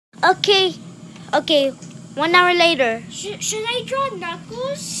Okay. Okay. 1 hour later. Should I draw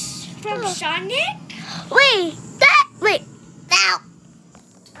Knuckles from Sonic? Wait. Now.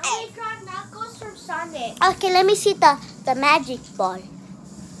 I draw Knuckles from Sonic. Okay, let me see the magic ball.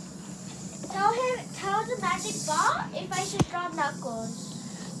 Tell the magic ball if I should draw Knuckles.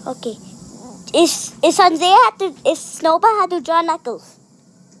 Okay. Is Snowball had to draw Knuckles?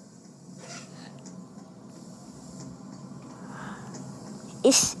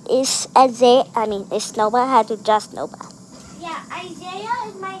 Is Snowball had to draw Snowball? Yeah, Isaiah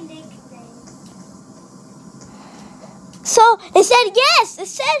is my nickname. So it said yes. It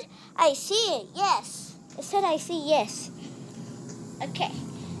said I see it. Yes. It said I see yes. Okay.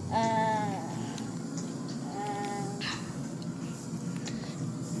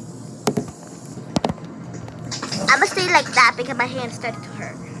 I'm gonna stay like that because my hand started to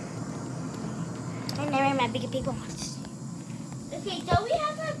hurt. And never mind, big people want to see. Okay, don't we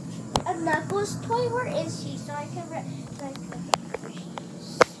have a Knuckles toy? Where is she? So I can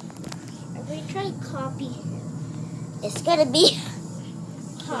I'm going to try to copy. It's gonna be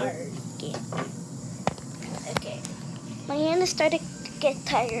hard. Okay. My hand is starting to get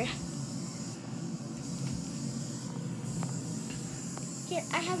tired. Here,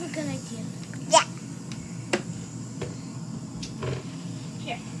 I have a good idea. Yeah.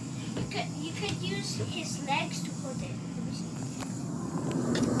 Here, you could use his legs to hold it. Let me see.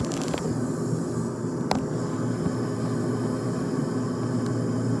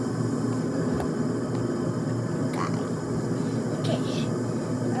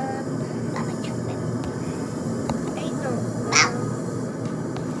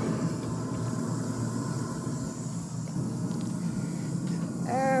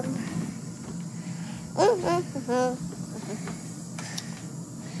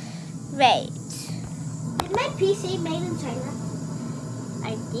 Wait. Is my PC made in China?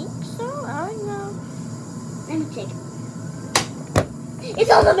 I think so. I don't know. Let me check.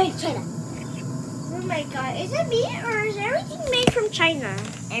 It's also made in China. Oh my god. Is it me or is everything made from China?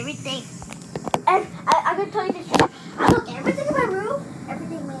 Everything. And I'm gonna tell you the truth. I look everything in my room.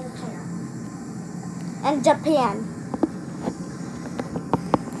 Everything made in China. And Japan.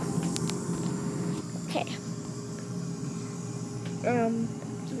 Okay.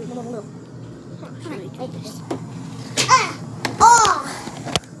 Like this. Oh!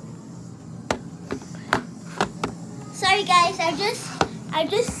 Sorry guys, I'm just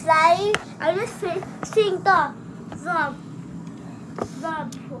fixing the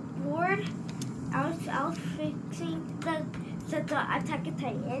board. I was fixing the Attack on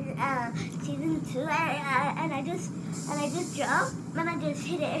Titan season 2 and I just jumped and I just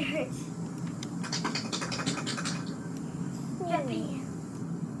hit it. It hurts. Jumping.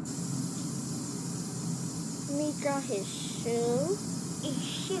 Let me draw his shoe. His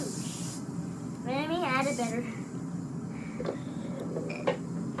shoes. Let me add it better.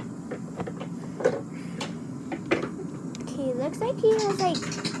 Okay, looks like he has like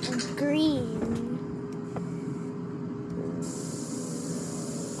green.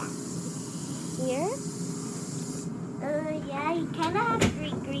 Here? Yeah, he kind of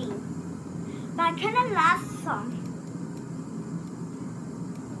has green. But I kind of lost some.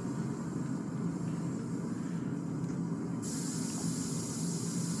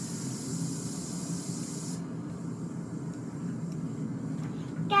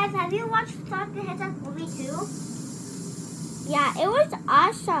 Guys, have you watched Sonic the Hedgehog movie too? Yeah, it was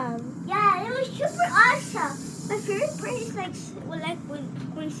awesome. Yeah, it was super awesome. My favorite part is like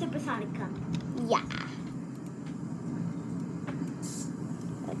when Supersonic comes. Yeah.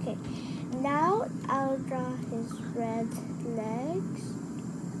 Okay. Now I'll draw his red legs.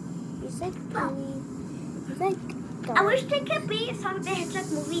 He's like pretty. He's like dark. I wish they could be Sonic the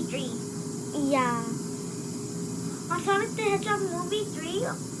Hedgehog movie 3. Yeah. On Sonic the Hedgehog movie 3,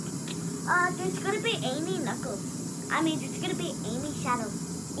 there's gonna be Amy Knuckles. I mean, there's gonna be Amy Shadow.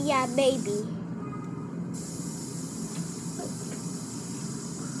 Yeah, maybe.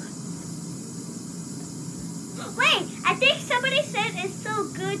 Wait, I think somebody said it's so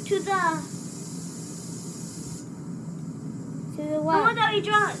good to the. To the what? The one that we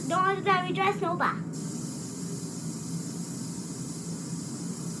draw Snowball.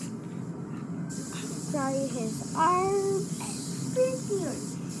 Draw you his arms.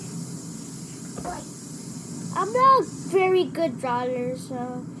 I'm not a very good drawer,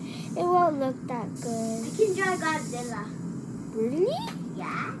 so it won't look that good. I can draw Godzilla. Really?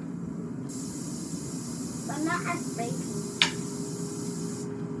 Yeah. But not as brave.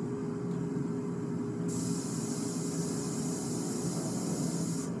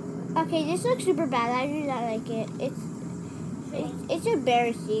 Okay, this looks super bad. I do not like it. It's thing. It's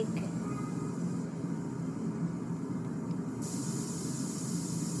embarrassing.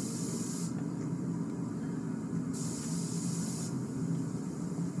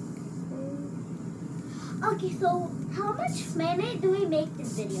 Okay, so how much minute do we make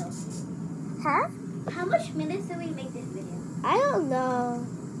this video? Huh? How much minutes do we make this video? I don't know.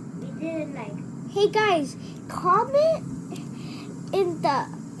 We didn't like. Hey guys, comment in the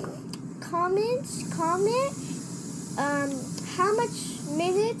comments. Comment how much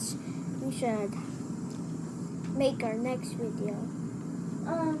minutes we should make our next video.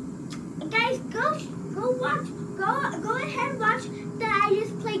 Guys, go ahead and watch the I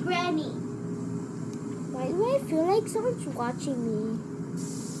Just Play Granny. Why do I feel like someone's watching me?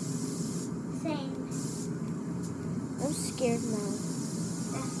 Same. I'm scared now.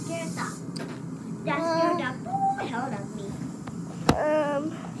 That scared the hell out of me.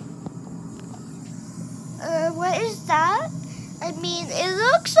 What is that? I mean, it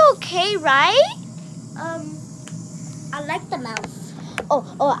looks okay, right? I like the mouse.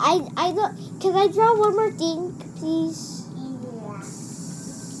 I know. Can I draw one more thing, please? Yeah.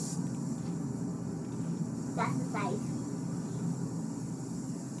 That's the size.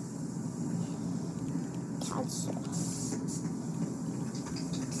 Cancel.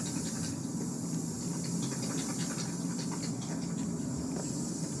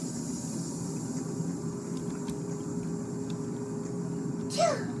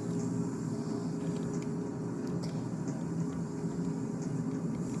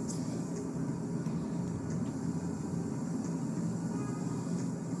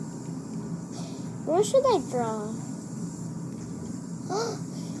 Where should I draw?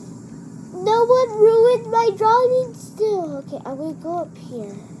 No one ruined my drawing still. Okay, I'm gonna go up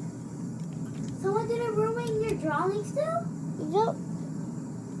here. Someone didn't ruin your drawing still? Yep.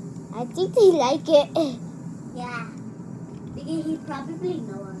 I think they like it. Yeah. Because he probably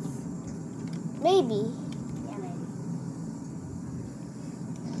knows us. Maybe. Yeah, maybe.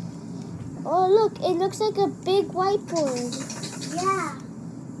 Oh, look. It looks like a big whiteboard. Yeah.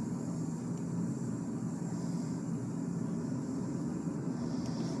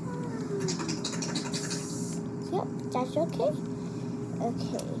 Yep, that's okay.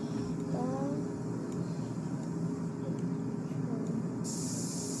 Okay.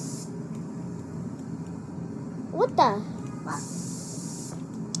 What the?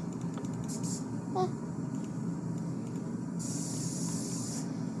 What?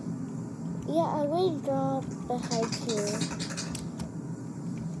 Yeah, I will draw behind here.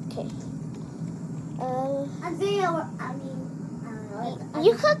 Okay. Isaiah,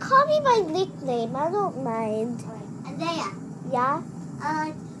 You could call me my nickname. I don't mind. Isaiah, Yeah?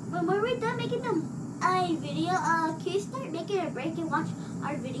 when we're done making a video, can you start making a break and watch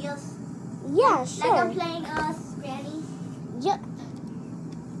our videos? Yeah, Like sure. I'm playing Granny. Yep.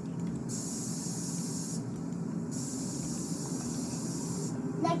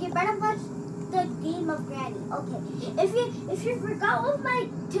 Like you better watch the game of Granny. Okay. If you forgot what my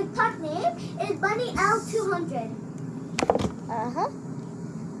TikTok name is, Bunny L200. Uh-huh.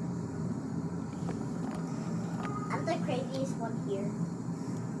 I'm the craziest one here.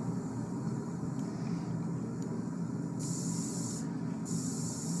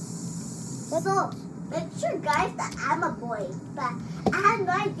 So, make sure guys that I'm a boy. But I have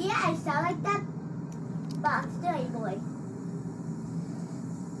no idea I sound like that. But I'm still a boy.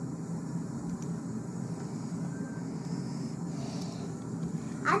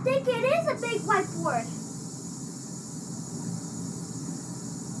 I think it is a big whiteboard.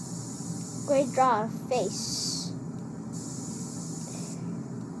 Great draw a face.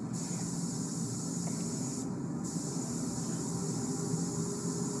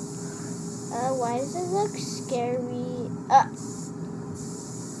 Why does it look scary? I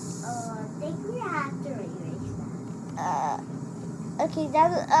think we have to erase that. Okay,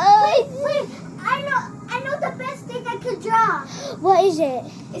 that's Wait, I know the best thing I could draw. What is it?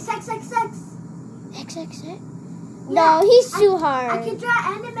 It's XXX. XXX? Yeah, No, he's too hard. I could draw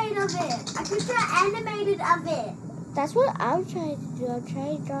animated of it. That's what I'm trying to do. I'm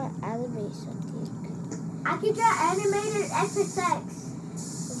trying to draw anime something. I could draw animated XXX.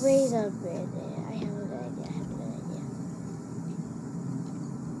 Wait a minute. I have an idea.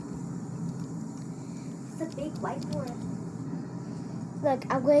 It's a big whiteboard. Look,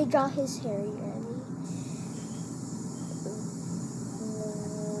 I'm going to draw his hair. You ready?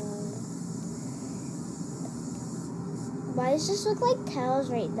 Why does this look like tails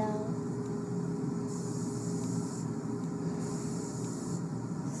right now?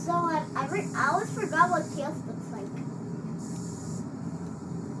 So I always forgot what tails looks like.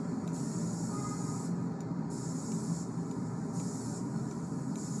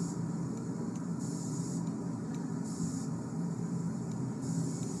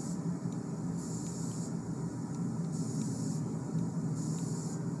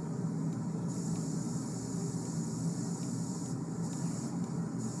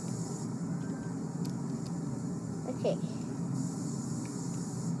 Okay.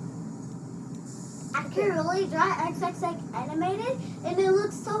 I can really draw XXX animated, and it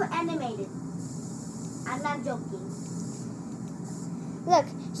looks so animated. I'm not joking. Look,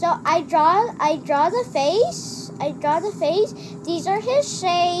 so I draw the face. These are his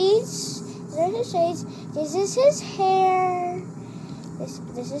shades. This is his hair. This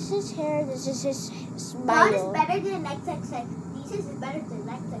is his hair. This is his smile. What is better than XXX? This is better than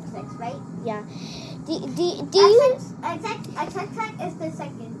XXX, right? Yeah. Do you? XXX is the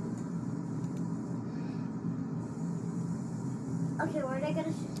second. Okay, what are they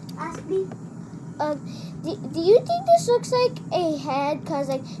gonna ask me? Do you think this looks like a head? Cause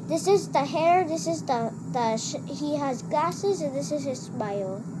like this is the hair, this is he has glasses, and this is his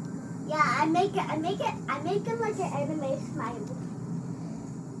smile. Yeah, I make it like an anime smile.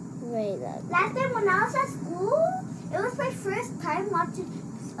 Wait. Last time when I was at school, it was my first time watching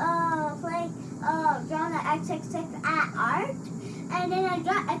drawing the XXX at art, and then I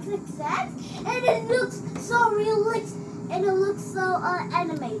draw XXX, and it looks so realistic, and it looks so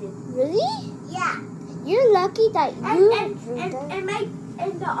animated. Really? Yeah. You're lucky that you drew that.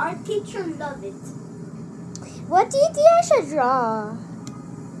 And the art teacher loved it. What do you think I should draw?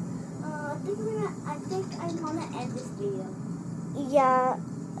 I think I wanna end this video. Yeah.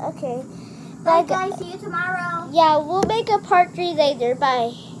 Okay. Bye guys, see you tomorrow. Yeah, we'll make a part 3 later.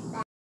 Bye.